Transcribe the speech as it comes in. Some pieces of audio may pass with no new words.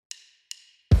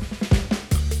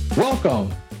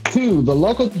Welcome to the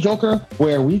Local Joker,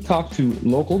 where we talk to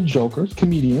local jokers,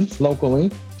 comedians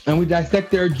locally, and we dissect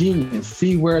their genius,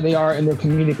 see where they are in their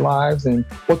comedic lives and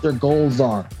what their goals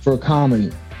are for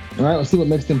comedy. All right, let's see what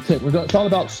makes them tick. It's all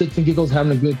about shits and giggles,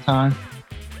 having a good time.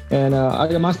 And I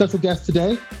got my special guest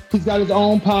today. He's got his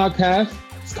own podcast.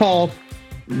 It's called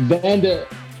Vandications.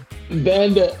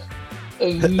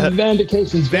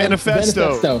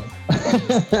 Vanifesto.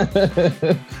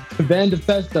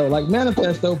 Vandifesto, like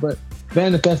manifesto, but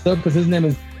Vandifesto, because his name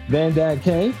is Vandad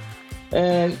K.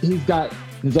 And he's got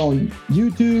his own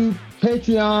YouTube,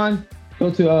 Patreon.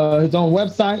 Go to his own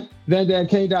website,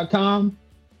 vandadk.com,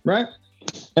 right?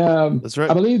 That's right.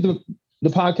 I believe the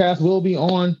podcast will be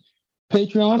on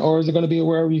Patreon, or is it going to be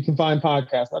wherever you can find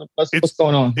podcasts? What's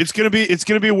going on? It's gonna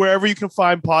be wherever you can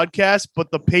find podcasts,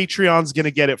 but the Patreon's gonna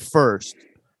get it first.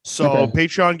 So okay.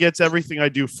 Patreon gets everything I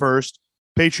do first.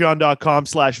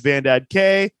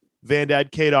 Patreon.com/VandadK,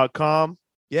 VandadK.com.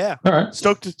 Yeah. All right.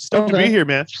 Stoked to be here,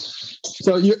 man.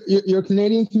 So you're a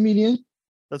Canadian comedian.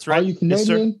 That's right. Are you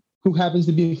Canadian who happens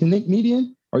to be a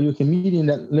comedian, or are you a comedian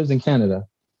that lives in Canada?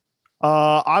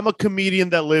 I'm a comedian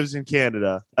that lives in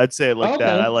Canada. I'd say it like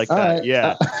that. I like that. Right.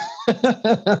 Yeah.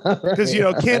 Because,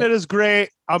 Canada's great.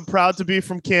 I'm proud to be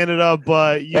from Canada,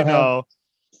 but, we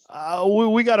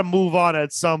got to move on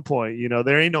at some point.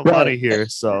 There ain't no money here.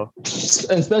 So,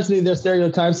 especially their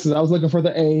stereotypes, because I was looking for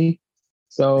the A.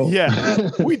 So, yeah,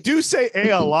 we do say A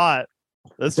a lot.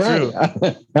 That's true.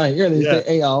 I hear they say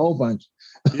A a whole bunch.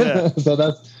 Yeah. So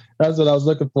that's what I was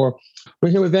looking for. We're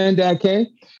here with Vandad K.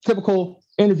 Typical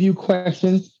interview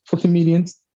questions for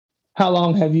comedians. How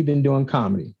long have you been doing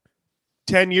comedy?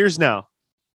 10 years now.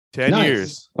 10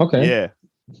 years. Okay. Yeah.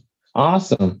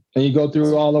 Awesome. And you go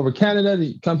through all over Canada.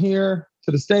 You come here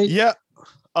to the States? Yeah.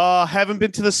 Haven't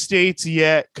been to the States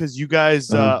yet because you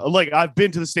guys, I've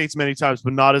been to the States many times,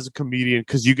 but not as a comedian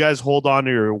because you guys hold on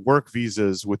to your work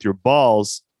visas with your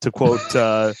balls, to quote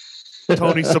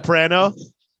Tony Soprano.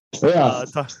 Yeah,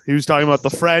 he was talking about the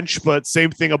French, but same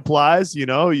thing applies.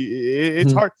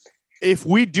 It's hard. If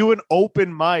we do an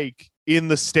open mic in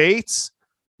the States,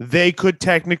 they could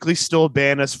technically still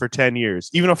ban us for 10 years.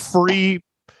 Even a free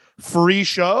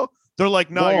show, they're like,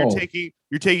 no, you're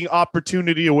taking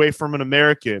opportunity away from an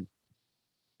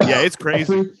Yeah, it's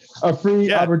crazy. A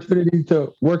free opportunity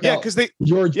to work out. Because they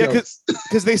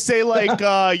say like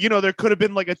there could have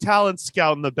been like a talent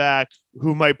scout in the back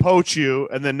who might poach you,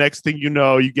 and then next thing you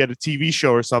know, you get a TV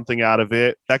show or something out of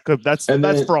it. That's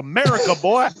for America,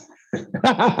 boy.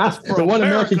 The one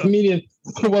American comedian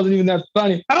who wasn't even that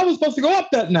funny. I was supposed to go up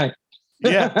that night.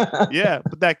 yeah,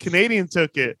 but that Canadian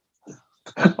took it.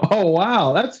 Oh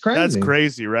wow, that's crazy. That's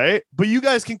crazy, right? But you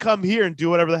guys can come here and do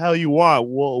whatever the hell you want.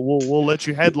 We'll let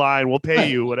you headline. We'll pay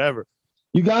you whatever.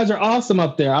 You guys are awesome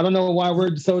up there. I don't know why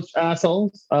we're such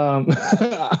assholes.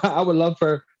 I would love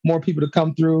for more people to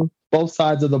come through both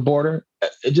sides of the border.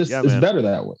 It just is better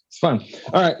that way. It's fun.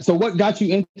 All right. So what got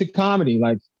you into comedy?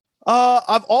 Like,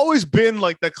 I've always been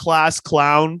like the class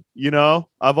clown,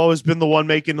 I've always been the one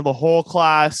making the whole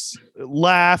class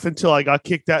laugh until I got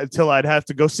kicked out, until I'd have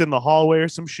to go sit in the hallway or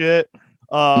some shit.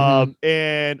 And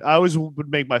I always would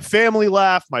make my family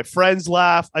laugh, my friends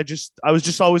laugh. I was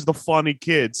just always the funny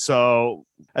kid. So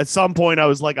at some point I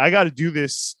was like, I got to do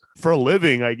this for a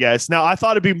living, I guess. Now I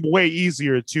thought it'd be way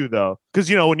easier too, though.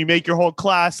 Cause when you make your whole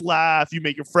class laugh, you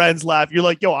make your friends laugh, you're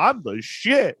like, yo, I'm the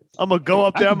shit. I'm gonna go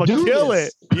up there, I'm gonna kill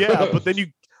it. Yeah. But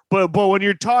then but when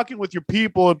you're talking with your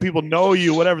people and people know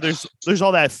you, whatever, there's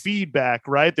all that feedback,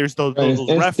 right? There's those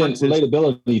references.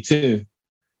 Relatability too.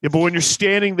 Yeah, but when you're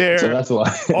standing there that's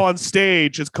why. on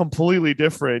stage, it's completely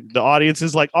different. The audience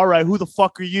is like, all right, who the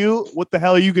fuck are you? What the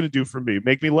hell are you gonna do for me?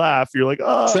 Make me laugh. You're like,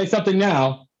 oh, say something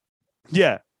now.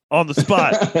 Yeah. On the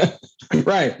spot.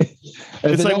 Right.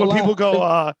 It's like when people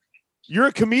go, you're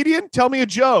a comedian? Tell me a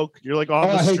joke. You're like on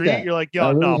the street. You're like,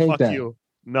 yo, no, fuck that. You.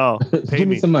 No, pay Give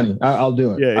me some money. I'll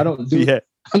do it. Yeah, I don't do it.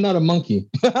 I'm not a monkey.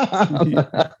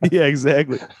 Yeah,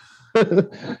 exactly.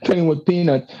 Playing with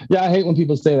peanuts. Yeah, I hate when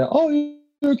people say that. Oh,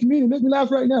 you're a comedian. Make me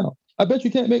laugh right now. I bet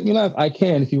you can't make me laugh. I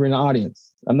can if you were in the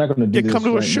audience. I'm not going to do this. Come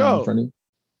to a show.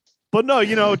 But no,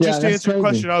 just to answer your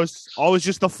question, I was always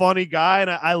just a funny guy, and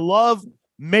I love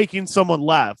making someone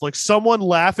laugh. Like someone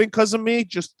laughing because of me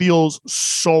just feels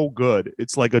so good.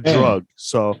 It's like a drug.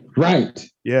 So right.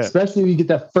 Yeah. Especially when you get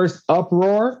that first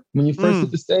uproar when you first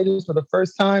hit the stages for the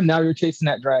first time. Now you're chasing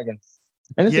that dragon.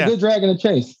 And it's a good dragon to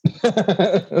chase.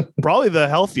 Probably the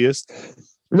healthiest.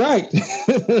 Right.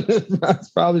 That's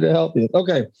probably the healthiest.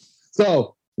 Okay.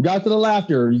 So we got to the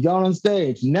laughter. You got on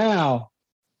stage. Now,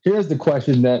 here's the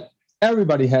question that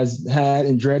everybody has had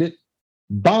and dreaded.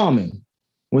 Bombing.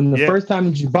 When the Yeah. first time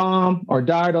that you bombed or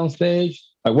died on stage,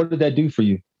 like what did that do for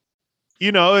you?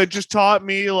 You know, it just taught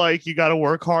me like you got to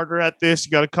work harder at this.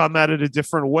 You got to come at it a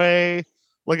different way.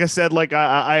 Like I said, like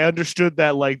I understood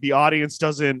that like the audience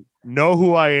doesn't know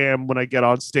who I am when I get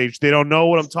on stage. They don't know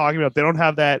what I'm talking about. They don't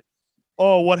have that,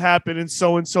 oh, what happened in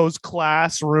so and so's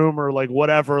classroom or like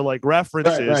whatever, like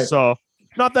references. Right. So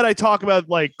not that I talk about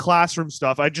like classroom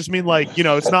stuff. I just mean like, you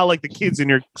know, it's not like the kids in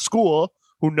your school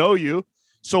who know you.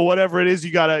 So whatever it is,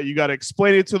 you gotta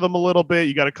explain it to them a little bit.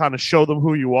 You gotta kind of show them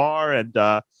who you are. And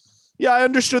yeah, I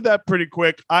understood that pretty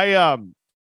quick. I'm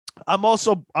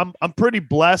pretty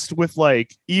blessed with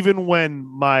like even when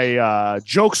my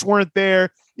jokes weren't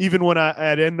there, even when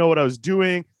I didn't know what I was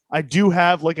doing, I do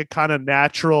have like a kind of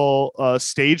natural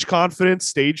stage confidence,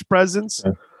 stage presence.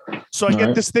 So I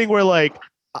get this thing where like,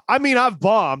 I mean, I've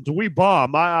bombed. We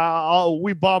bomb.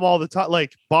 We bomb all the time.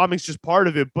 Like bombing's just part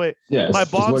of it. But my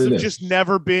bombs have just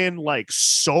never been like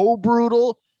so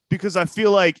brutal because I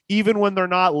feel like even when they're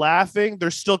not laughing,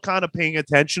 they're still kind of paying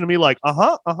attention to me. Like,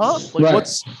 Like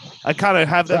I kind of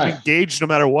have them engaged no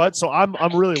matter what. So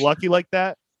I'm really lucky like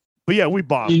that. But yeah, we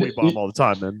bomb. We bomb all the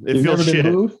time, man. It feels shit.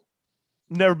 Booed?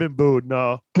 Never been booed.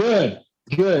 No. Good.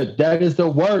 That is the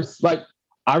worst. Like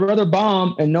I'd rather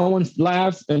bomb and no one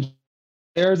laughs and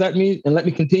stares at me and let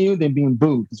me continue than being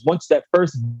booed. Because once that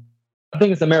first, I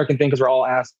think it's an American thing because we're all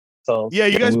assholes. Yeah,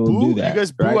 you guys boo. You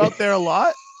guys boo out there a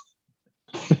lot.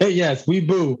 Yes, we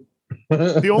boo.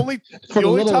 The only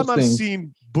time I've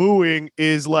seen booing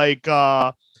is like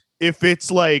if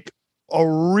it's like a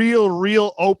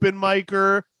real open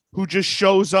micer who just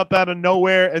shows up out of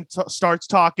nowhere and starts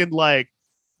talking like,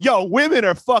 yo, women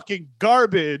are fucking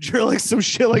garbage or like some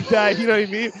shit like that. You know what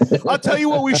I mean? I'll tell you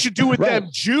what we should do with them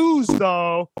Jews,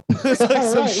 though. It's like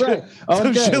some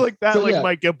shit like that, so, like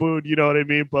might get booed. You know what I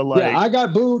mean? But like, I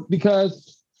got booed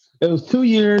because it was 2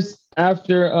 years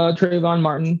after Trayvon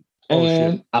Martin,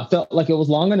 and I felt like it was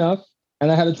long enough,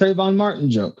 and I had a Trayvon Martin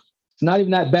joke. It's not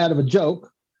even that bad of a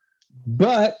joke,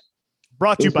 but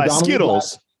brought to you by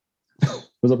Skittles.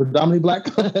 It was a predominantly black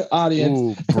audience.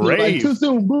 Ooh, brave. Like, too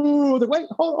soon. Boo. Like, wait,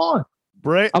 hold on.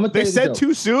 Brave. They said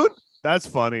too soon? That's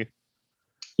funny.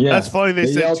 Yeah. That's funny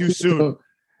they said too soon.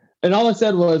 And all I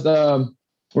said was,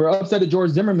 we're upset at George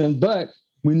Zimmerman, but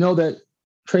we know that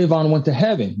Trayvon went to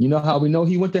heaven. You know how we know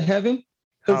he went to heaven?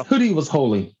 Because Hoodie was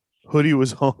holy. Hoodie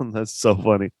was holy. That's so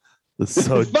funny. That's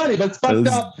so it's funny, but it's fucked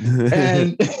up.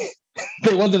 And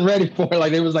they wasn't ready for it.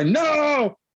 Like, they was like,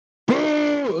 no. Boo!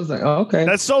 It was like, oh, okay.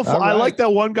 That's so fun. Right. I like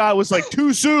that one guy was like,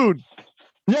 too soon.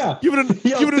 Yeah. Give it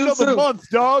another month,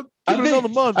 dog. Give it another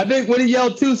month. I think when he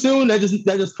yelled too soon, that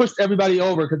just pushed everybody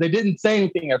over because they didn't say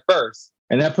anything at first.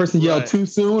 And that person yelled too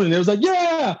soon, and it was like,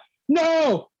 yeah,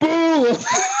 no, boo.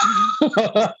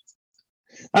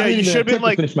 Yeah, you should have been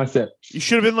like, finish my set. You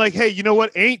should have been like, hey, you know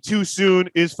what ain't too soon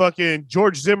is fucking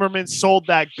George Zimmerman sold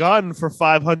that gun for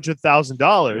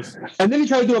 $500,000. And then he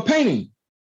tried to do a painting.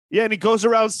 Yeah, and he goes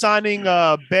around signing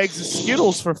bags of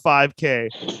Skittles for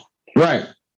 $5,000. Right.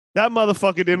 That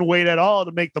motherfucker didn't wait at all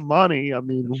to make the money. I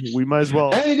mean, we might as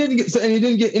well. And he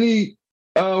didn't get any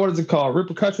what is it called?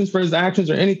 Repercussions for his actions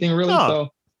or anything really. No.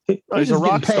 So he's a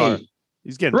rock star.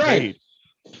 He's getting paid.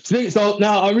 So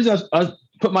now the reason I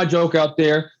put my joke out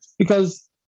there because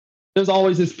there's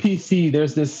always this PC.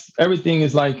 There's this everything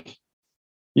is like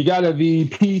you gotta be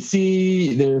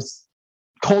PC. There's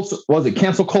culture,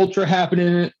 cancel culture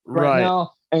happening right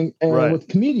now. And with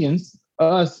comedians,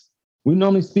 us, we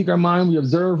normally speak our mind, we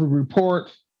observe, we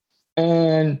report,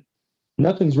 and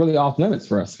nothing's really off limits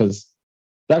for us because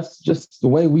that's just the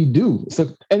way we do.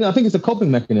 So, and I think it's a coping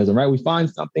mechanism, right? We find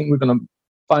something, we're going to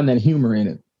find that humor in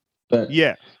it. But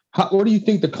yeah, where do you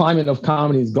think the climate of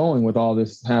comedy is going with all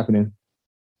this happening?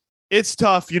 It's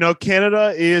tough. You know,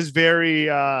 Canada is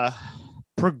very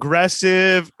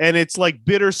progressive, and it's like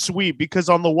bittersweet because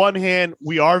on the one hand,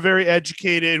 we are very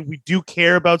educated. We do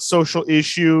care about social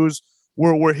issues.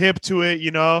 We're hip to it,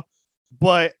 you know,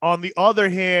 but on the other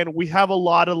hand, we have a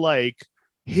lot of like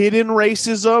hidden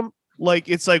racism. Like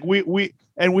it's like we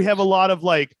have a lot of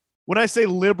like, when I say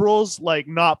liberals, like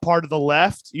not part of the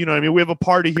left, you know what I mean? We have a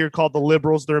party here called the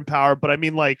Liberals. They're in power, but I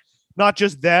mean like not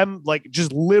just them, like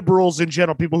just liberals in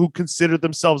general, people who consider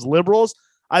themselves liberals,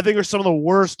 I think are some of the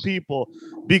worst people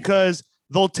because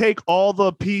they'll take all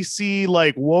the PC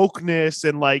like wokeness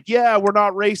and like, yeah, we're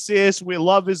not racist. We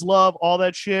love is love, all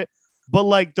that shit. But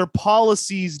like their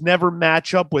policies never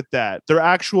match up with that. Their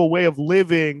actual way of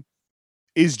living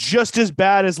is just as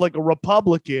bad as like a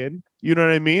Republican, you know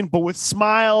what I mean? But with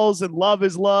smiles and love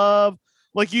is love.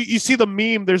 Like you see the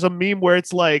meme, there's a meme where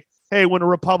it's like, hey, when a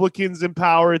Republican's in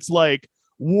power, it's like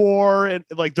war and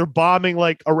like they're bombing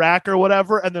like Iraq or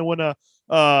whatever. And then when a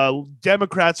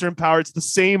Democrats are in power. It's the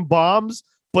same bombs,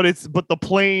 but the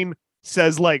plane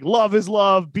says like love is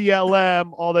love,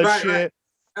 BLM, all that shit.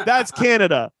 Right. That's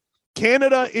Canada.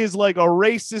 Canada is like a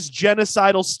racist,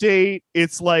 genocidal state.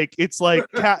 It's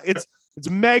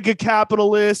mega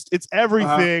capitalist. It's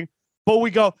everything. But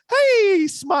we go, hey,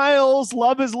 smiles,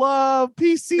 love is love,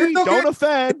 PC, okay. Don't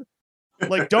offend.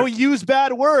 Like, don't use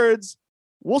bad words.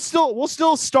 We'll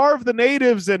still starve the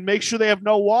natives and make sure they have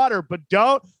no water, but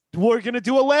we're going to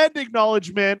do a land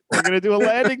acknowledgement. We're going to do a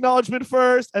land acknowledgement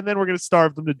first, and then we're going to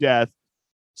starve them to death.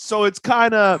 So it's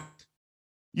kind of,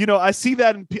 I see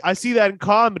that in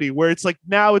comedy where it's like,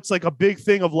 now it's like a big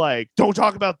thing of like, don't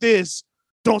talk about this.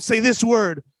 Don't say this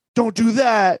word. Don't do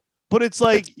that. But it's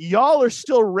like, y'all are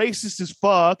still racist as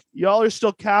fuck. Y'all are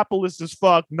still capitalist as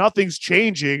fuck. Nothing's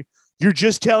changing. You're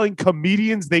just telling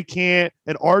comedians they can't,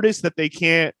 and artists that they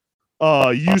can't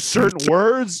use certain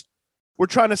words. We're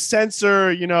trying to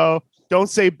censor, don't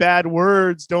say bad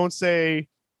words. Don't say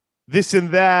this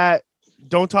and that.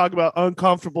 Don't talk about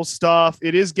uncomfortable stuff.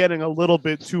 It is getting a little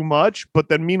bit too much. But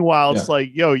then meanwhile, it's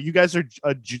like, yo, you guys are,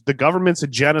 the government's a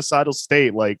genocidal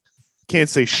state. Like, can't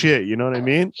say shit. You know what I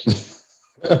mean?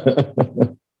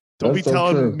 Don't be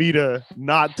telling me to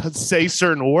not to say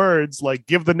certain words. Like,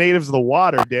 give the natives the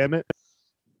water, damn it.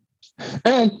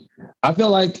 And I feel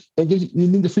like you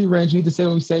need the free range. You need to say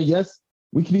what we say. Yes,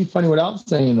 we can be funny without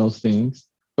saying those things,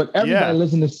 but everybody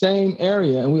lives in the same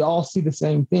area and we all see the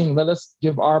same thing. Let us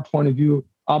give our point of view,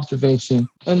 observation,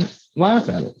 and laugh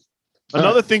at it.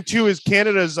 Another thing too is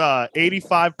Canada's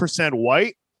 85%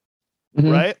 white,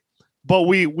 right? But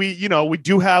we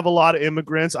do have a lot of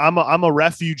immigrants. I'm a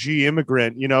refugee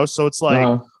immigrant, so it's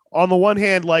like on the one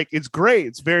hand, like it's great.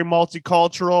 It's very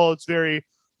multicultural. It's very,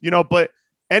 but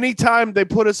anytime they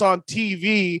put us on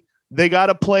TV, they got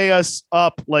to play us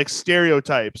up like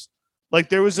stereotypes. Like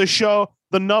there was a show,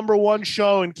 the number one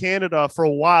show in Canada for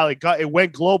a while. It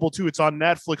went global too. It's on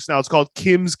Netflix now. It's called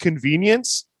Kim's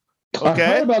Convenience. Okay. I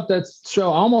heard about that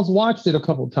show. I almost watched it a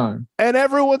couple of times. And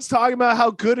everyone's talking about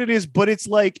how good it is, but it's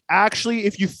like, actually,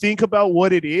 if you think about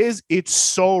what it is, it's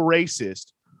so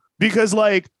racist. Because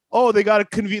like, they got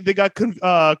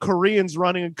Koreans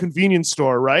running a convenience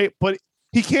store, right? But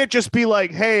he can't just be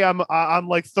like, hey, I'm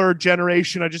like third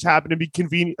generation. I just happen to be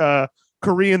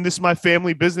Korean. This is my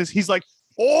family business. He's like,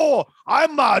 oh,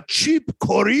 I'm a cheap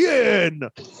Korean.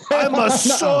 I'm a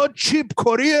so cheap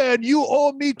Korean. You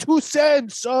owe me 2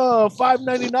 cents.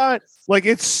 $5.99. Like,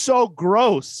 it's so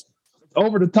gross.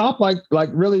 Over the top, like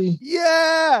really.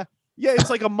 Yeah. It's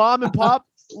like a mom and pop.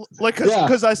 Like,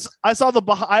 because I saw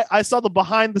the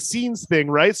behind the scenes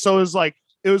thing, right? So it was like,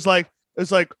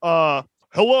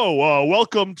 hello,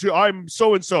 welcome to I'm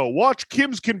so-and-so. Watch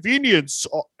Kim's Convenience.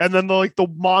 And then the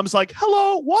mom's like,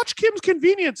 hello, watch Kim's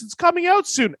Convenience. It's coming out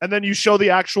soon. And then you show the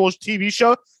actual TV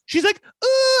show. She's like,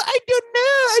 I don't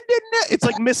know. It's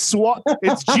like Miss Swan.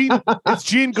 It's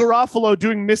Jean Garofalo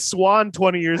doing Miss Swan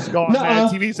 20 years ago on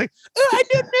Mad TV. He's like, I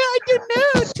don't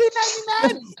know.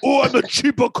 $2.99. Oh, I'm a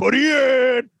cheaper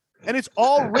Korean. And it's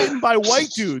all written by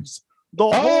white dudes.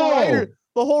 The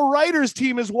whole writers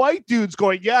team is white dudes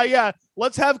going, yeah.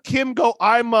 Let's have Kim go,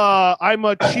 I'm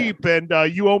a cheap and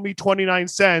you owe me 29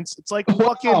 cents. It's like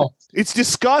fucking, it's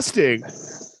disgusting.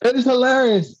 It is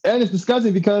hilarious. And it's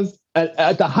disgusting because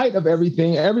at the height of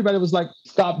everything, everybody was like,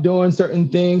 stop doing certain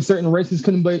things. Certain races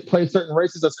couldn't play certain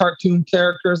races as cartoon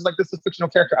characters. Like, this is a fictional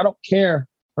character. I don't care.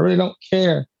 I really don't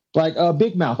care. Like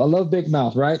Big Mouth. I love Big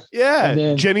Mouth, right?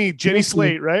 Yeah. Jenny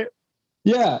Slate, right?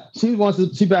 Yeah, she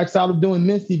backs out of doing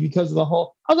Misty because of the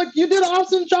whole. I was like, you did an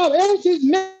awesome job, and she's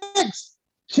mixed.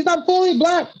 She's not fully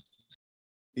black.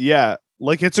 Yeah,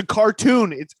 like it's a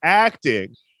cartoon. It's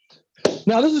acting.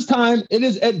 Now this is time. It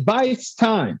is advice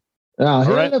time. Now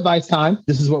here's advice time.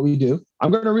 This is what we do.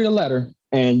 I'm going to read a letter,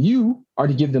 and you are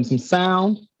to give them some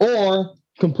sound or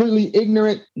completely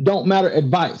ignorant, don't matter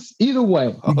advice. Either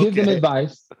way, you give them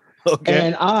advice,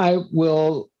 and I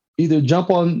will either jump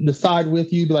on the side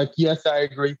with you, be like, yes, I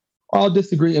agree, or I'll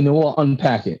disagree, and then we'll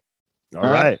unpack it. All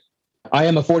right. I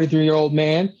am a 43-year-old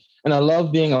man, and I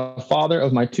love being a father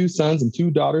of my 2 sons and 2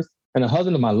 daughters, and a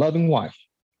husband of my loving wife.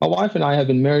 My wife and I have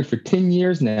been married for 10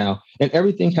 years now, and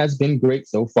everything has been great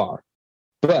so far.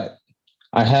 But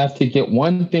I have to get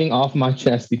one thing off my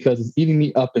chest because it's eating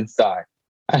me up inside.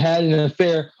 I had an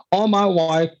affair on my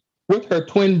wife with her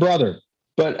twin brother,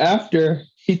 but after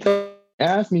he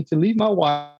asked me to leave my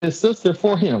wife, his sister,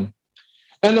 for him.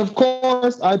 And of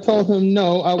course, I told him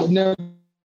no, I would never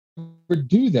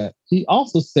do that. He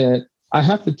also said, I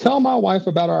have to tell my wife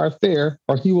about our affair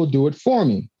or he will do it for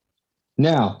me.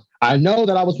 Now, I know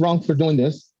that I was wrong for doing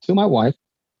this to my wife,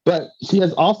 But she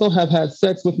has also have had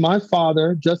sex with my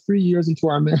father just 3 years into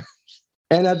our marriage.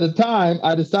 And at the time,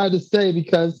 I decided to stay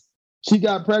because she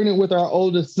got pregnant with our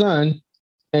oldest son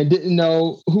and didn't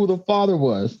know who the father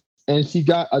was. And she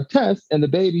got a test, and the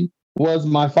baby was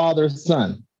my father's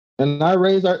son. And I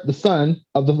raised the son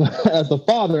of the as the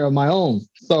father of my own.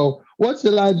 So what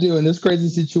should I do in this crazy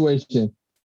situation?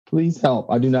 Please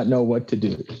help. I do not know what to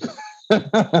do.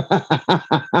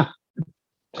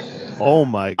 Oh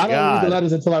my God. I don't read the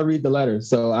letters until I read the letters.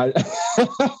 So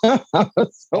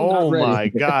oh my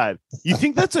God. You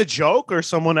think that's a joke or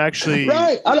someone actually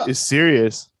is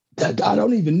serious? I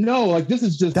don't even know. Like, this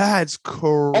is just that's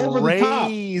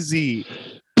crazy.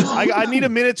 I need a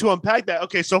minute to unpack that.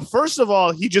 Okay, so first of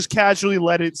all, he just casually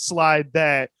let it slide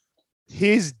that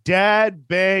his dad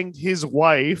banged his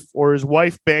wife, or his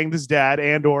wife banged his dad,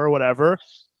 and or whatever,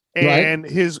 and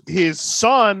his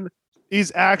son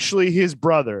is actually his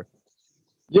brother.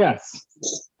 Yes.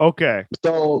 Okay.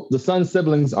 So the son's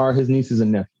siblings are his nieces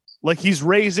and nephews. Like, he's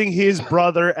raising his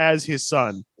brother as his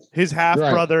son, his half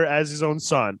brother as his own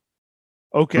son.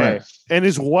 Okay. Right. And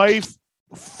his wife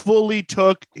fully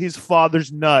took his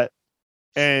father's nut,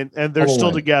 and they're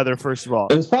still together. First of all,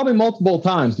 it was probably multiple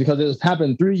times because it was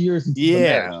happened 3 years into the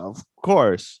marriage. Of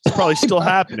course, it's probably still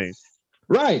happening.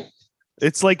 Right.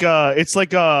 It's like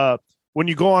when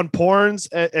you go on porns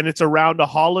and it's around a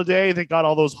holiday, they got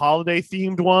all those holiday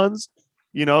themed ones.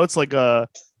 You know, it's like a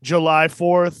July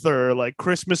 4th or like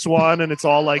Christmas one, and it's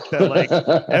all like that, like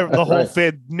the whole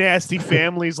nasty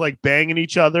families like banging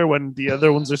each other when the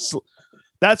other ones are.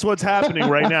 That's what's happening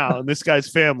right now in this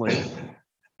guy's family.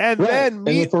 And then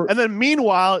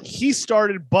meanwhile, he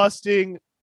started busting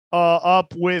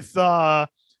up with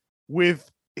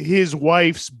his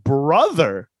wife's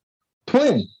brother.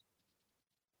 Twin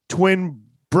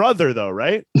brother, though,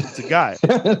 right? It's a guy.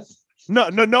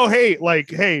 No hate. Like,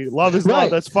 hey, love is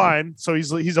love. That's fine. So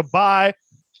he's a bi.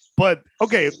 But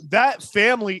okay, that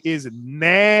family is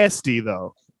nasty,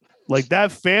 though. Like,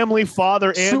 that family, father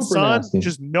and super son, nasty.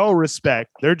 just no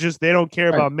respect. They don't care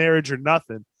about marriage or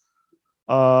nothing.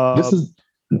 This is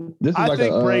I like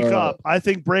think break up. I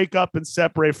think break up and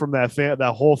separate from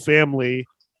that whole family.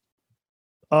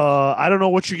 I don't know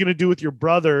what you're gonna do with your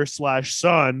brother /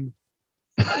 son,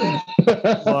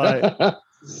 but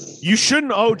you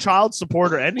shouldn't owe child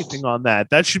support or anything on that.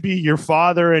 That should be your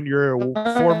father and your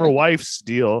former wife's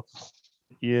deal.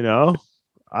 You know.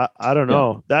 I don't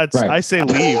know. That's I say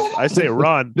leave. I say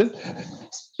run. What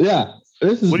do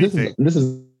you think?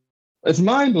 It's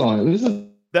mind blowing. This is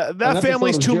that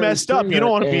family's too messed up. You don't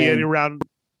want to be around.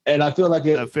 And I feel like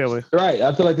that family. Right.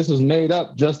 I feel like this was made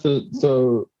up just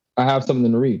so I have something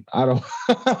to read. I don't.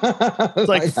 It's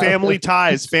like Family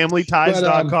Ties,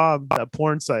 familyties.com, that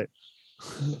porn site.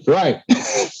 Right.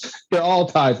 They're all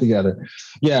tied together.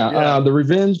 Yeah. The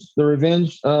revenge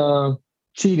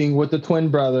cheating with the twin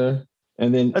brother.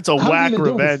 And then that's a whack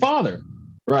revenge. Father,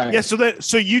 right? Yeah.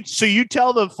 So you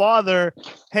tell the father,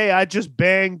 "Hey, I just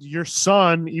banged your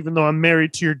son, even though I'm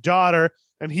married to your daughter,"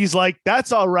 and he's like,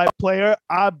 "That's all right, player.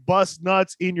 I bust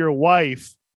nuts in your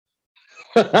wife."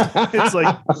 It's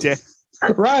like,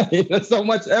 right? That's so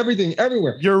much everything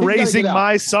everywhere. You're raising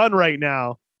my son right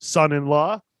now,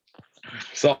 son-in-law.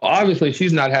 So obviously,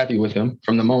 she's not happy with him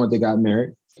from the moment they got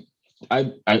married.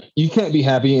 You can't be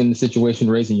happy in the situation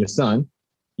raising your son.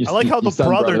 I like how the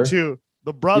brother brother, too.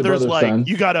 The brother's like, son.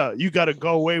 you gotta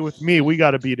go away with me. We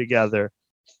gotta be together.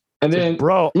 And then,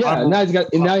 bro, now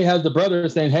he has the brother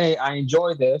saying, "Hey, I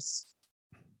enjoy this.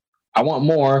 I want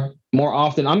more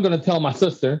often. I'm gonna tell my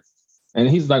sister."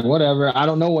 And he's like, "Whatever. I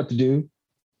don't know what to do.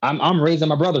 I'm raising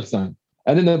my brother's son."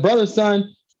 And then the brother's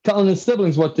son telling his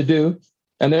siblings what to do,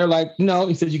 and they're like, "No,"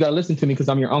 he says, "You gotta listen to me because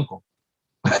I'm your uncle."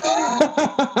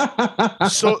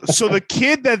 So the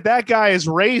kid that guy is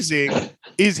raising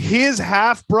is his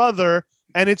half brother,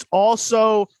 and it's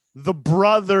also the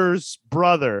brother's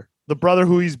brother, the brother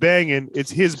who he's banging. It's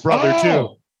his brother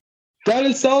too. That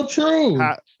is so true.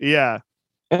 Yeah.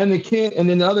 And the kid, and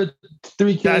then the other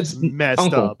 3 kids. That's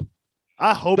messed up.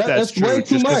 I hope that's true. Way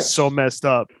too much. It's so messed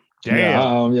up.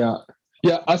 Damn. Yeah.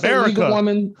 I say, leave the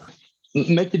woman,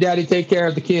 make the daddy take care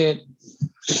of the kid,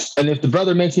 and if the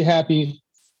brother makes you happy,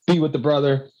 be with the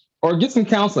brother. Or get some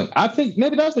counseling. I think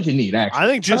maybe that's what you need, actually. I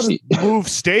think just move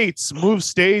states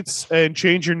and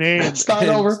change your name. Start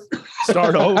over.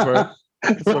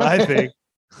 That's what I think.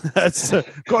 That's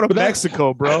go to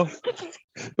Mexico, bro.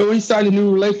 But when you start a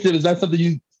new relationship, is that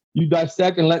something you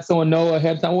dissect and let someone know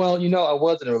ahead of time? Well, I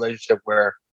was in a relationship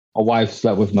where a wife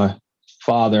slept with my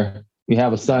father. We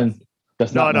have a son.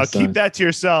 That's not my son. Keep that to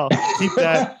yourself. Keep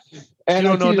that. And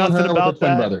you don't know nothing about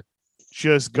that. Brother.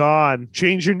 Just gone.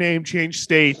 Change your name, change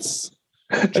states.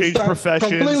 change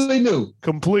professions, completely new.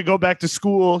 Go back to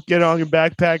school, get on your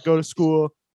backpack, go to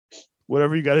school,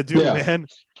 whatever you got to do, man.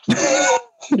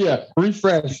 Yeah,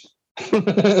 refresh.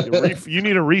 You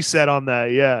need a reset on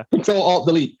that. Yeah. Control Alt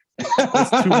Delete.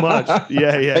 That's too much.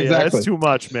 Yeah. Exactly. That's too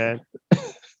much, man.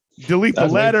 Delete the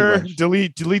letter.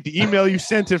 Delete the email you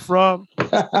sent it from.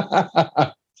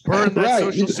 Burn that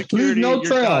social security. Leave no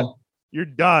trail. You're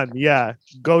done. Yeah.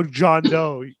 Go John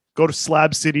Doe. Go to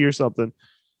Slab City or something.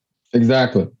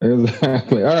 Exactly. All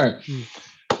right.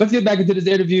 Let's get back into this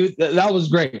interview. That was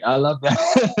great. I love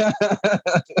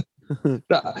that.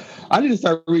 I need to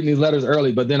start reading these letters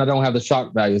early, but then I don't have the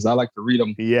shock values. I like to read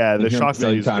them. Yeah, the shock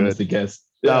values time as the guest.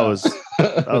 That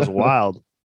was wild.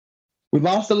 We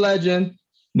lost a legend,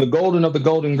 the golden of the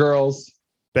Golden Girls,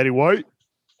 Betty White.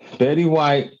 Betty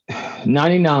White,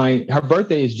 99. Her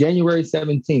birthday is January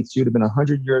 17th. She would have been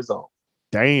 100 years old.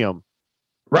 Damn.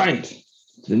 Right.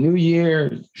 The new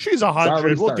year. She's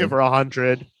 100. We'll give her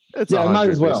 100. It's 100, might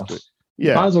as well. Basically.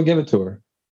 Yeah. Might as well give it to her.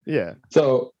 Yeah.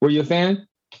 So, were you a fan?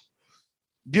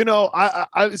 You know, I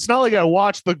it's not like I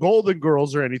watched the Golden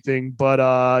Girls or anything,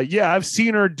 but yeah, I've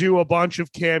seen her do a bunch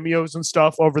of cameos and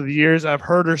stuff over the years. I've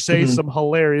heard her say some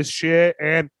hilarious shit,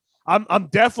 and I'm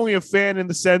definitely a fan in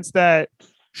the sense that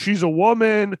she's a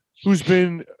woman who's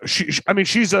been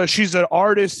she's an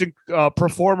artist and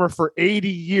performer for 80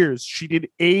 years. She did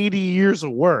 80 years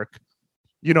of work.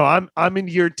 You know, I'm in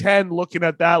year 10 looking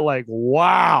at that like,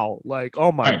 wow, like,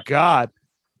 oh my God.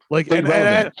 Like, and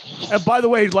by the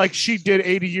way, like she did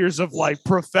 80 years of like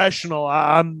professional.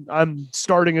 I'm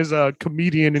starting as a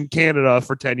comedian in Canada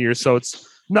for 10 years. So it's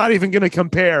not even going to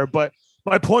compare. But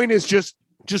my point is just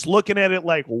looking at it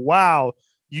like, wow,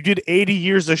 you did 80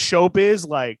 years of showbiz,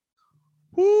 like,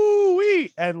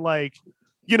 whoo-wee. And like,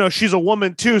 you know, she's a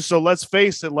woman too. So let's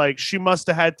face it, like she must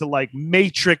have had to like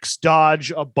matrix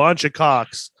dodge a bunch of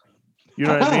cocks. You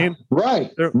know what I mean? Right.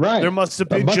 There must have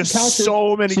been just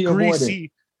so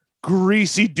many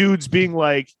greasy dudes being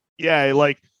like, yeah,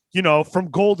 like, you know,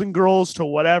 from Golden Girls to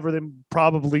whatever, they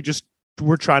probably just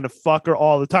were trying to fuck her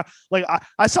all the time. Like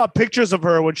I saw pictures of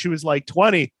her when she was like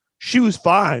 20. She was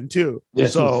fine too. Yeah,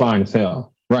 she was fine as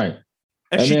hell. Right.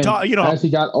 And she taught, you know, as she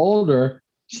got older,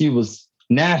 she was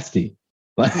nasty.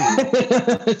 Like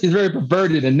she's very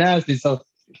perverted and nasty. So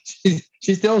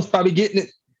she still is probably getting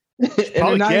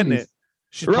it.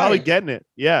 She's probably getting it.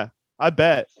 Yeah, I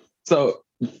bet. So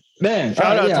man,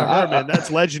 shout out to her, man.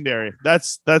 That's legendary.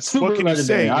 That's what can you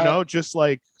say? You know, just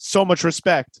like so much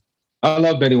respect. I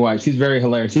love Betty White. She's very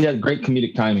hilarious. She had great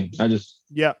comedic timing.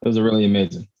 It was really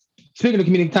amazing. Speaking of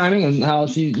comedic timing and how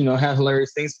she, you know, had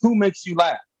hilarious things, who makes you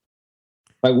laugh?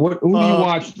 Like who do you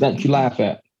watch that you laugh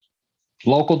at?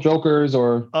 Local jokers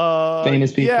or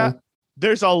famous people? Yeah,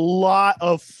 there's a lot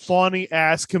of funny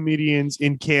ass comedians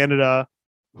in Canada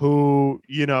who,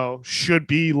 you know, should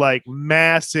be like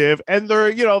massive, and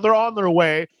they're on their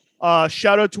way.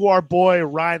 Shout out to our boy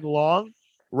Ryan Long.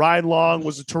 Ryan Long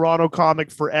was a Toronto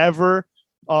comic forever.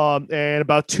 And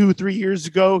about 2-3 years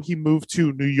ago, he moved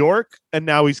to New York and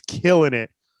now he's killing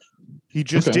it. He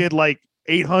just did like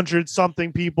 800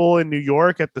 something people in New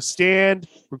York at the Stand,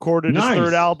 recorded his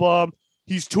third album.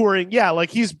 He's touring. Yeah. Like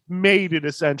he's made it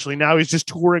essentially. Now he's just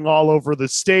touring all over the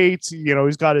States. You know,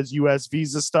 he's got his US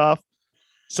visa stuff.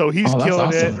 So he's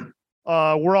killing it.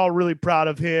 We're all really proud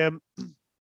of him.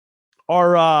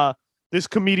 This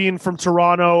comedian from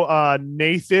Toronto,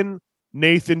 Nathan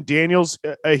Daniels,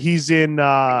 he's in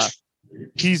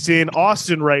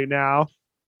Austin right now.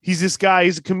 He's this guy.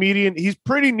 He's a comedian. He's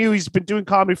pretty new. He's been doing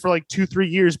comedy for like 2-3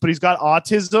 years, but he's got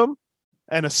autism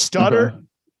and a stutter.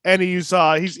 And he's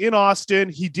in Austin.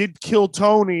 He did Kill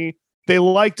Tony. They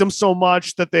liked him so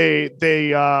much that they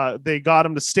got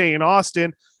him to stay in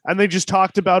Austin, and they just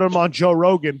talked about him on Joe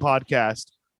Rogan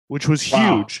podcast, which was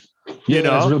huge. Yeah, you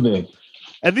know, that's real big.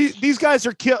 And these guys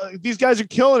are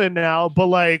killing it now. But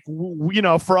like, you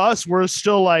know, for us, we're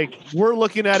still like, we're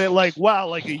looking at it like, wow,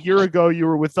 like a year ago you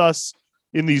were with us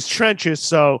in these trenches.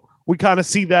 So we kind of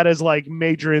see that as like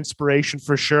major inspiration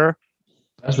for sure.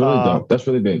 That's really dope. That's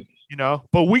really big. You know,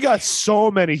 but we got so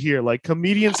many here. Like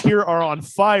comedians here are on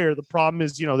fire. The problem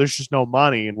is, you know, there's just no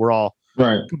money, and we're all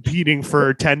competing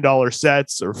for $10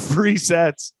 sets or free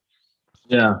sets.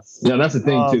 Yeah, that's the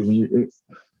thing too. When you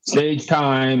stage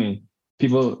time and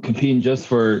people competing just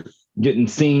for getting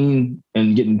seen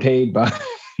and getting paid by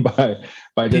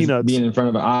just peanuts. Being in front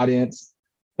of an audience.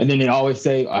 And then they always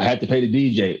say, I had to pay the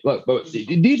DJ. Look, but the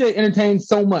DJ entertains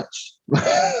so much.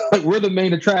 Like we're the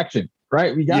main attraction,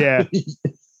 right? We got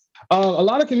a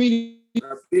lot of comedians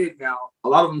are big now. A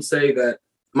lot of them say that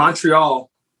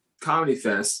Montreal Comedy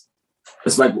Fest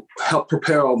is like help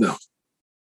prepare all them.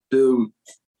 Dude,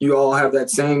 you all have that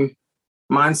same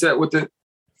mindset with it?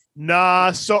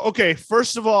 Nah. So, okay.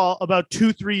 First of all, about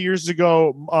 2-3 years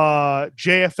ago,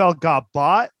 JFL got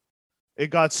bought. It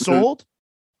got sold.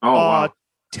 Oh, wow.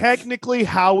 Technically,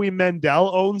 Howie Mandel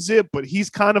owns it, but he's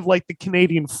kind of like the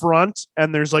Canadian front,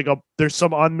 and there's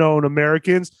some unknown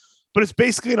Americans, but it's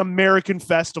basically an American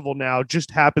festival now. Just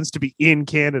happens to be in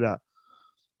Canada.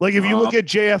 Like if you look at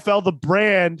JFL, the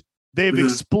brand, they've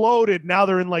exploded. Now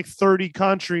they're in like 30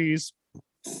 countries.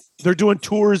 They're doing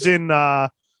tours in,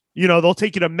 they'll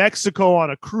take you to Mexico on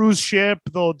a cruise ship.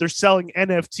 They're selling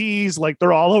NFTs. Like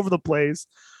they're all over the place.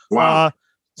 Wow.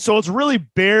 So it's really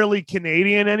barely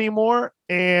Canadian anymore.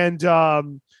 And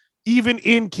even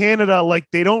in Canada, like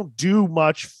they don't do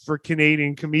much for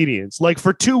Canadian comedians. Like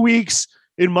for 2 weeks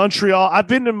in Montreal, I've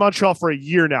been in Montreal for a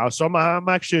year now. So I'm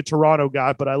actually a Toronto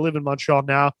guy, but I live in Montreal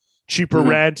now. Cheaper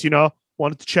rent,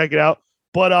 wanted to check it out.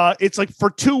 But it's like for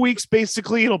 2 weeks,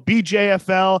 basically, it'll be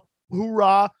JFL,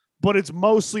 hoorah, but it's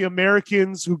mostly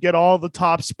Americans who get all the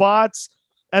top spots.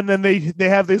 And then they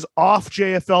have this off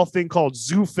JFL thing called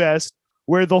Zoo Fest,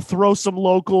 where they'll throw some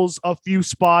locals a few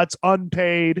spots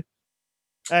unpaid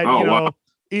and,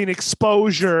 in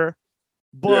exposure.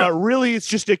 But really, it's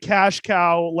just a cash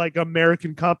cow, like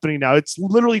American company now. It's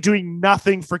literally doing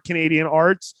nothing for Canadian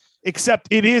arts, except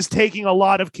it is taking a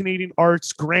lot of Canadian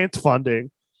arts grant funding.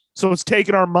 So it's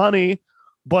taking our money,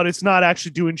 but it's not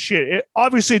actually doing shit. It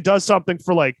obviously does something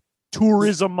for like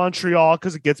tourism Montreal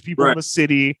because it gets people in the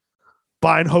city,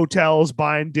 buying hotels,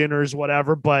 buying dinners,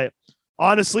 whatever. But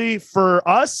honestly, for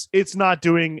us, it's not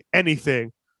doing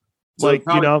anything. So like,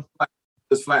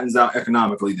 this flattens out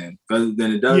economically then, because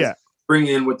then it does bring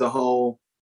in with the whole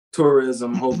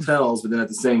tourism hotels, but then at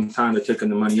the same time, they're taking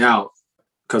the money out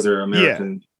because they're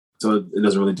American. Yeah. So it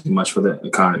doesn't really do much for the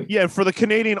economy. Yeah, for the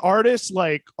Canadian artists,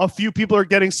 like a few people are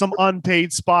getting some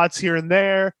unpaid spots here and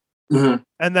there.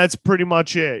 And that's pretty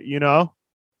much it,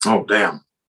 Oh, damn.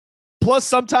 Plus,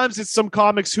 sometimes it's some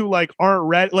comics who like aren't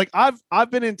ready. Like I've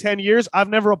been in 10 years. I've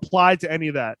never applied to any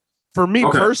of that. For me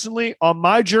personally, on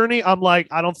my journey, I'm like,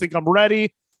 I don't think I'm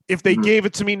ready. If they gave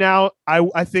it to me now,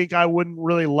 I think I wouldn't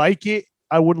really like it.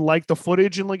 I wouldn't like the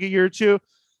footage in like a year or two.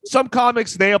 Some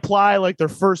comics, they apply like their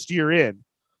first year in.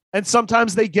 And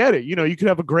sometimes they get it. You could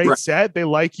have a great set. They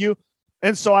like you.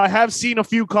 And so I have seen a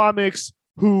few comics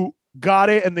who got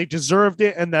it and they deserved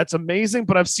it. And that's amazing.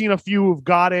 But I've seen a few who've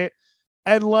got it.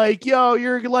 And like,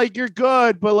 you're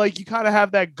good. But like, you kind of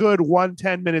have that good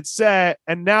 10-minute set.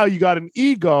 And now you got an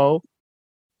ego.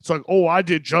 It's like, oh, I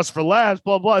did just for laughs,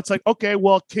 blah, blah. It's like, okay,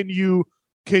 well, can you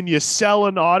sell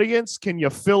an audience? Can you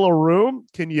fill a room?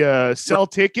 Can you sell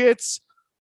tickets?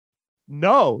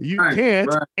 No, you can't.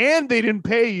 Right. And they didn't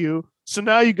pay you. So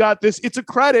now you got this. It's a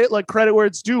credit, like credit where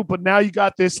it's due. But now you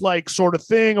got this like sort of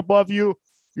thing above you.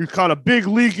 You're kind of big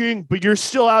leaguing, but you're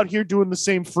still out here doing the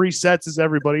same free sets as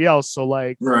everybody else. So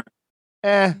like, you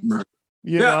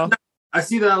know. I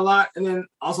see that a lot. And then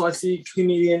also I see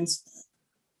comedians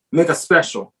make a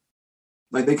special.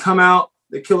 Like they come out,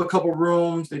 they kill a couple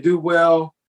rooms, they do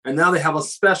well. And now they have a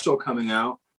special coming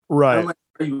out. Right. I'm like,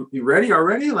 are you ready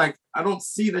already? Like, I don't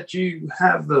see that you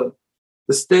have the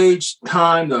stage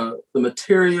time, the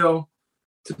material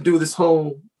to do this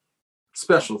whole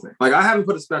special thing. Like, I haven't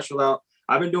put a special out.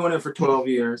 I've been doing it for 12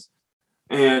 years.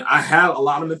 And I have a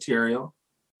lot of material,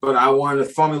 but I want to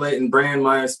formulate and brand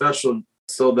my special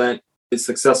so that it's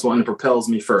successful and it propels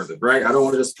me further, right? I don't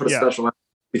want to just put a special out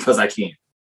because I can.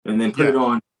 And then put it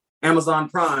on Amazon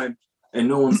Prime and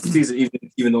no one sees it,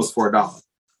 even though it's $4.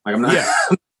 Like, I'm not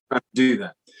trying to do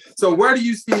that. So where do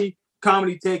you see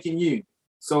comedy taking you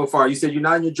so far? You said you're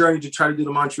not in your journey to try to do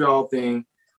the Montreal thing.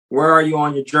 Where are you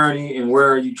on your journey and where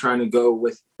are you trying to go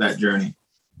with that journey?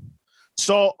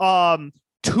 So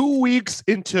 2 weeks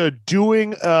into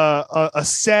doing a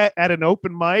set at an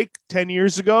open mic 10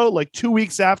 years ago, like 2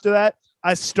 weeks after that,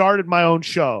 I started my own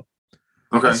show.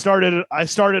 Okay. I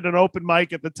started an open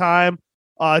mic at the time.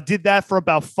 Did that for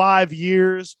about 5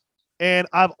 years. And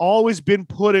I've always been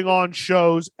putting on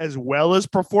shows as well as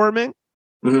performing.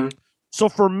 Mm-hmm. So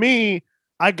for me,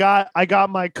 I got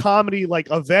my comedy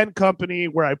like event company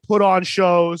where I put on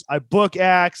shows, I book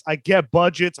acts, I get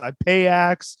budgets, I pay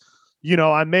acts,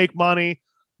 I make money.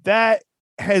 That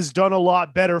has done a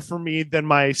lot better for me than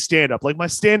my stand-up. Like my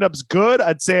stand-up's good.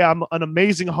 I'd say I'm an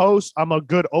amazing host. I'm a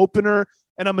good opener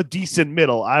and I'm a decent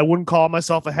middle. I wouldn't call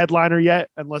myself a headliner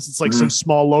yet unless it's like some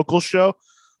small local show.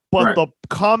 But the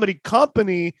comedy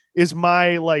company is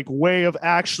my like way of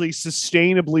actually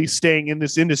sustainably staying in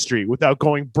this industry without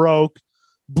going broke,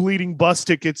 bleeding bus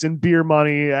tickets and beer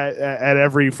money at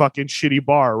every fucking shitty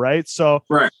bar. Right. So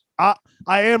I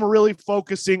am really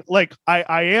focusing. Like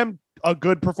I am a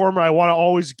good performer. I want to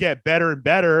always get better and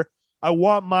better. I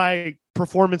want my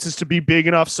performances to be big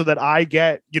enough so that I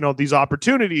get, these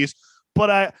opportunities. But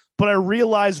I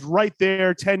realized right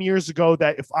there 10 years ago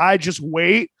that if I just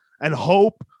wait and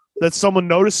hope that someone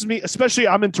notices me, especially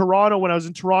I'm in Toronto. When I was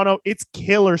in Toronto, it's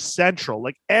killer central.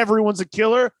 Like everyone's a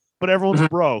killer, but everyone's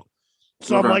broke.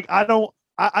 So I'm like, I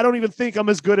don't even think I'm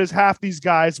as good as half these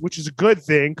guys, which is a good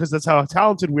thing because that's how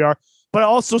talented we are. But I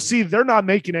also see they're not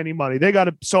making any money. They got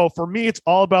to. So for me, it's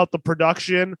all about the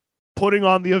production, putting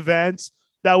on the events.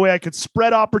 That way I could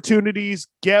spread opportunities,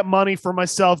 get money for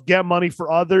myself, get money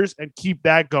for others, and keep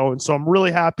that going. So I'm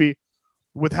really happy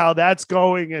with how that's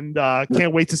going, and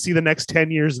can't wait to see the next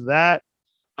 10 years of that.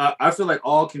 I feel like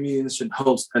all comedians should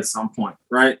host at some point,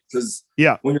 right? Because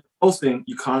when you're hosting,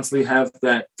 you constantly have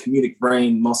that comedic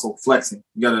brain muscle flexing.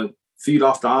 You got to feed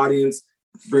off the audience,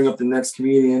 bring up the next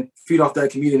comedian, feed off that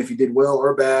comedian if you did well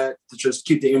or bad, to just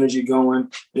keep the energy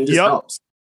going. And it just helps.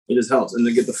 It just helps, and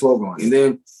to get the flow going. And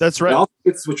then that's right. It also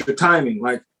fits with your timing.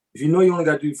 Like if you know you only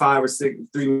got to do 5 or 6,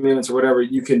 3 minutes or whatever,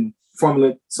 you can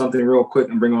formulate something real quick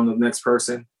and bring on the next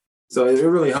person. So it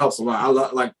really helps a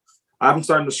lot. I'm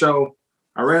starting to show.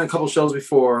 I ran a couple shows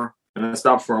before and I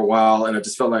stopped for a while, and I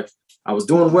just felt like I was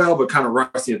doing well, but kind of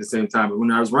rusty at the same time. But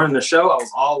when I was running the show, I was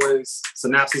always,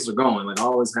 synapses are going. Like I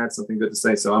always had something good to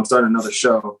say. So I'm starting another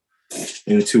show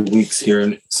in 2 weeks here.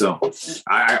 And so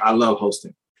I love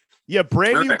hosting. Yeah.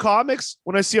 Brand new comics.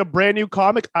 When I see a brand new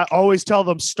comic, I always tell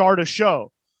them start a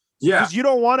show. Yeah. Because you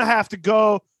don't want to have to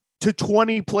go to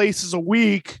 20 places a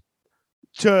week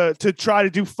to try to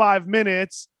do 5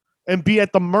 minutes and be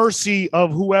at the mercy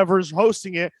of whoever's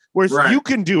hosting it. Whereas you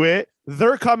can do it.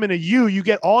 They're coming to you. You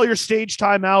get all your stage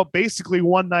time out basically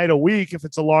one night a week. If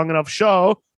it's a long enough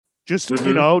show, just,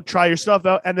 try your stuff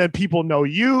out. And then people know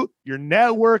you're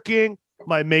networking,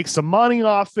 might make some money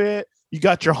off it. You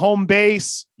got your home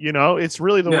base, it's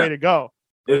really the way to go.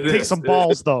 Take some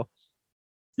balls though.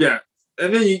 Yeah.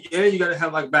 And then you got to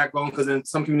have like backbone, because then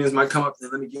some comedians might come up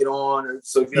and let me get on. And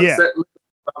so if you have a set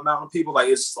amount of people, like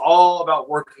it's all about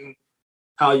working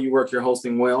how you work your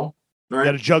hosting well. Right. You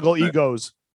got to juggle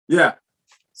egos. Yeah.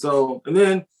 So, and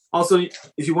then also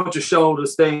if you want your show to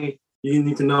stay, you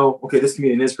need to know, okay, this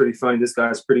comedian is pretty funny. This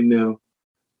guy's pretty new.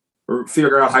 Or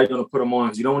figure out how you're going to put them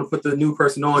on. You don't want to put the new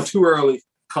person on too early.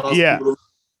 But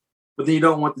then you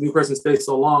don't want the new person to stay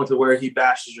so long to where he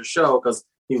bashes your show because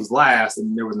he was last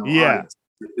and there was no audience.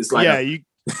 It's like you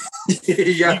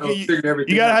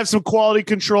gotta have some quality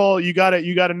control. You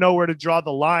gotta know where to draw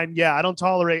the line. Yeah, I don't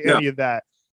tolerate any of that.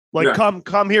 Like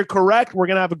come here correct. We're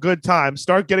gonna have a good time.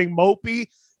 Start getting mopey.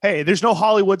 Hey, there's no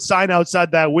Hollywood sign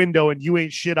outside that window, and you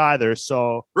ain't shit either.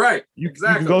 So you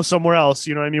can go somewhere else.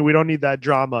 You know what I mean? We don't need that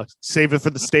drama. Save it for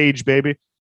the stage, baby.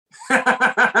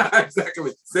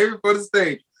 Exactly. Save it for the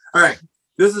stage. All right.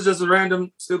 This is just a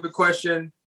random, stupid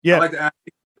question. Yeah. I like to ask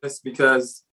this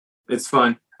because it's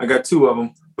fun. I got 2 of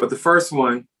them. But the first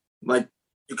one, like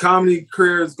your comedy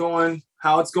career is going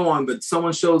how it's going, but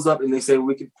someone shows up and they say,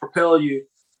 we can propel you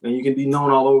and you can be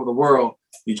known all over the world.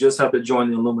 You just have to join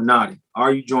the Illuminati.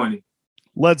 Are you joining?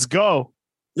 Let's go.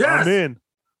 Yes.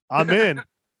 I'm in.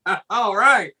 All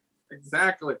right.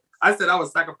 Exactly. I said I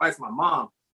would sacrifice my mom.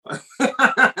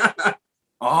 The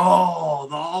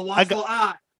all watchful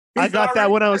eye. I got that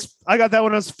when I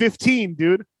was 15,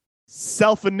 dude.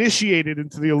 Self-initiated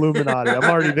into the Illuminati. I'm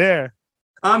already there.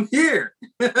 I'm here.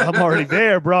 I'm already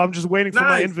there, bro. I'm just waiting for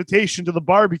my invitation to the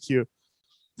barbecue.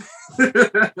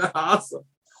 Awesome.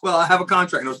 Well, I have a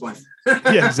contract. No point.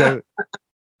 Yeah, exactly.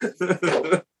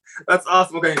 That's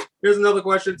awesome. Okay, here's another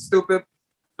question. Stupid.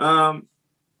 I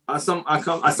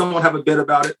somewhat have a bit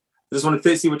about it. I just want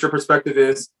to see what your perspective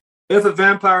is. If a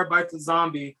vampire bites a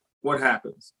zombie, what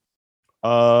happens?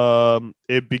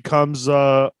 It becomes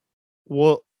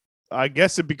I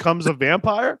guess it becomes a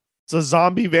vampire. It's a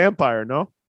zombie vampire, no?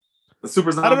 A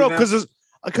super zombie. I don't know,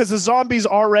 because the zombie's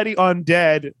already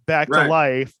undead back to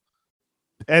life,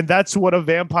 and that's what a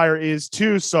vampire is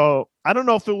too. So I don't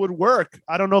know if it would work.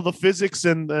 I don't know the physics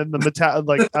and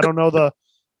the I don't know the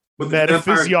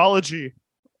metaphysiology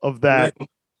of that.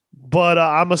 But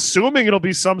I'm assuming it'll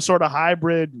be some sort of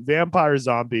hybrid vampire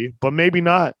zombie, but maybe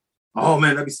not. Oh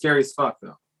man, that'd be scary as fuck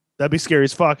though. That'd be scary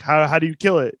as fuck. How do you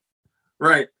kill it?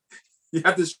 Right. You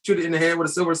have to shoot it in the head with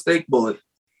a silver stake bullet.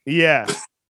 Yeah.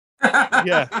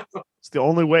 Yeah. It's the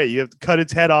only way. You have to cut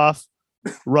its head off,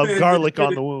 rub garlic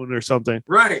on the wound or something.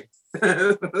 Right.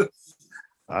 I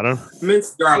don't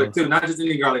minced garlic too, not just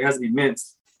any garlic. It has to be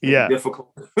minced. Yeah.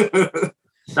 Difficult. That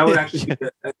would actually be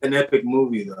an epic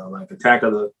movie though, like Attack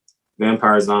of the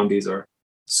Vampire Zombies or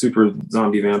Super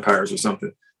Zombie Vampires or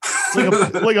something.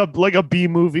 like a B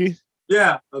movie.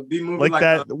 Yeah, a B movie like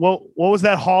that. What was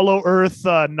that? Hollow Earth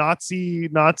Nazi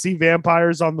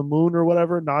vampires on the moon or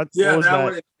whatever? Yeah, what was that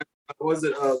one. Was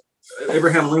it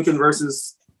Abraham Lincoln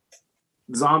versus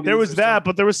zombies? There was that,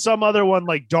 but there was some other one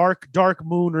like Dark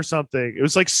Moon or something. It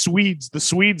was like Swedes. The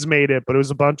Swedes made it, but it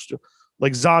was a bunch of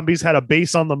like zombies had a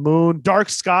base on the moon. Dark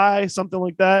Sky, something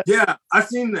like that. Yeah, I've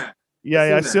seen that.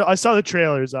 I saw the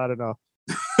trailers. I don't know.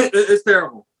 It's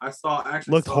terrible.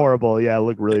 Looked horrible. Yeah, it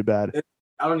looked really bad.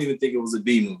 I don't even think it was a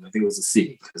B movie. I think it was a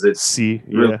C because it's C.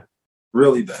 Really, yeah,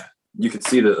 really bad. You could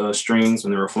see the strings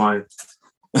when they were flying.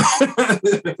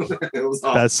 It was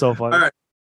awesome. That's so funny. All right.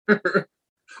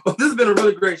 Well, this has been a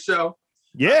really great show.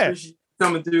 Yeah,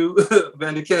 coming through,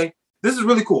 Vandad K. This is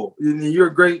really cool. You're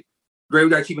great. We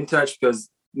got to keep in touch because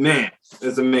man,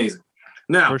 it's amazing.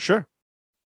 Now, for sure.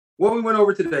 What we went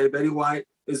over today, Betty White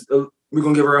is. We're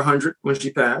gonna give her 100 when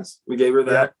she passed. We gave her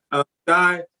that.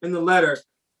 Guy in the letter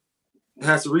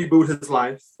has to reboot his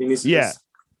life. He needs to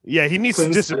he needs to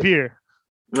disappear.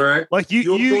 All right. Like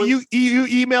you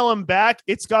email him back,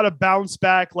 it's got to bounce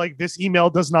back like this email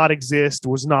does not exist,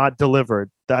 was not delivered.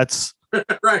 That's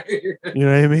right. You know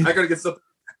what I mean? I gotta get something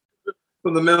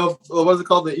from the mail. What's it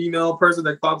called? The email person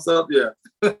that pops up. Yeah.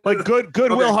 Like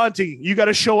Goodwill Hunting. You got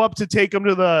to show up to take him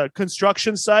to the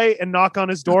construction site and knock on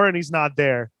his door, and he's not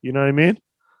there. You know what I mean?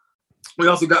 We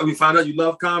found out you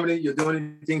love comedy. You're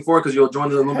doing anything for it because you'll join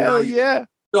the Illuminati. Hell yeah.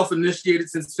 Self-initiated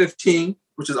since 15,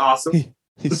 which is awesome.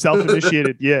 He's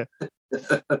self-initiated. Yeah.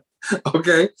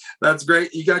 Okay, that's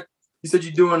great. You said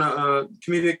you're doing a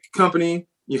comedic company.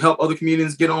 You help other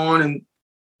comedians get on and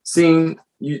seeing.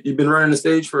 You've been running the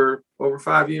stage for over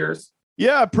 5 years.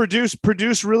 Yeah, produce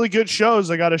really good shows.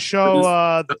 I got a show.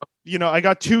 I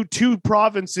got two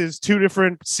provinces, 2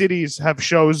 different cities have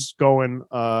shows going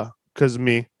because of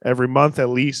me every month at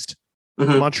least.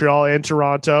 Mm-hmm. Montreal and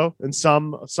Toronto, and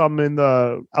some in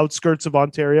the outskirts of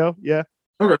Ontario. Yeah.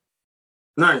 Okay.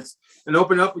 Nice. And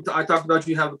open up. I talked about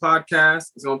you have the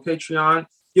podcast. It's on Patreon.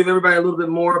 Give everybody a little bit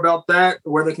more about that,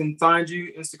 where they can find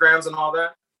you, Instagrams and all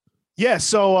that. Yeah.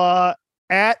 So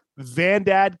at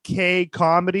Vandad K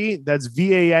Comedy. That's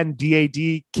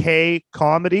Vandad K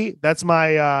Comedy. That's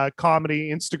my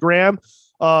comedy Instagram.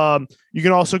 You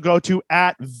can also go to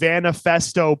at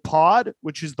Vanifesto Pod,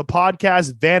 which is the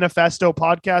podcast, Vanifesto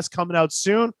Podcast, coming out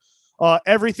soon.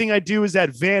 Everything I do is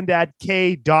at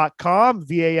vandadk.com,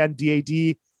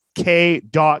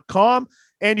 VANDADK.com.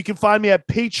 And you can find me at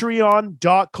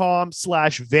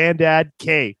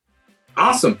patreon.com/VandadK.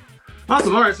 Awesome. All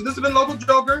right. So this has been Local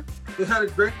Joker. We had a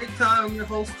great time. I'm your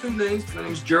host, 2 names. My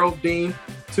name is Geraldine.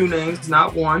 2 names,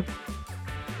 not 1.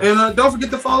 And don't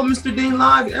forget to follow Mr. Dean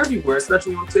live everywhere,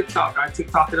 especially on TikTok. I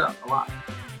TikTok it up a lot.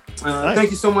 Nice. Thank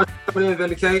you so much for coming in,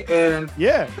 Vandad K. And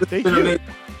thank you. Amazing.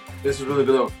 This is really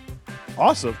good.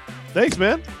 Awesome. Thanks,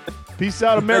 man. Peace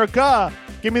out, America.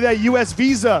 Give me that U.S.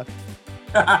 visa.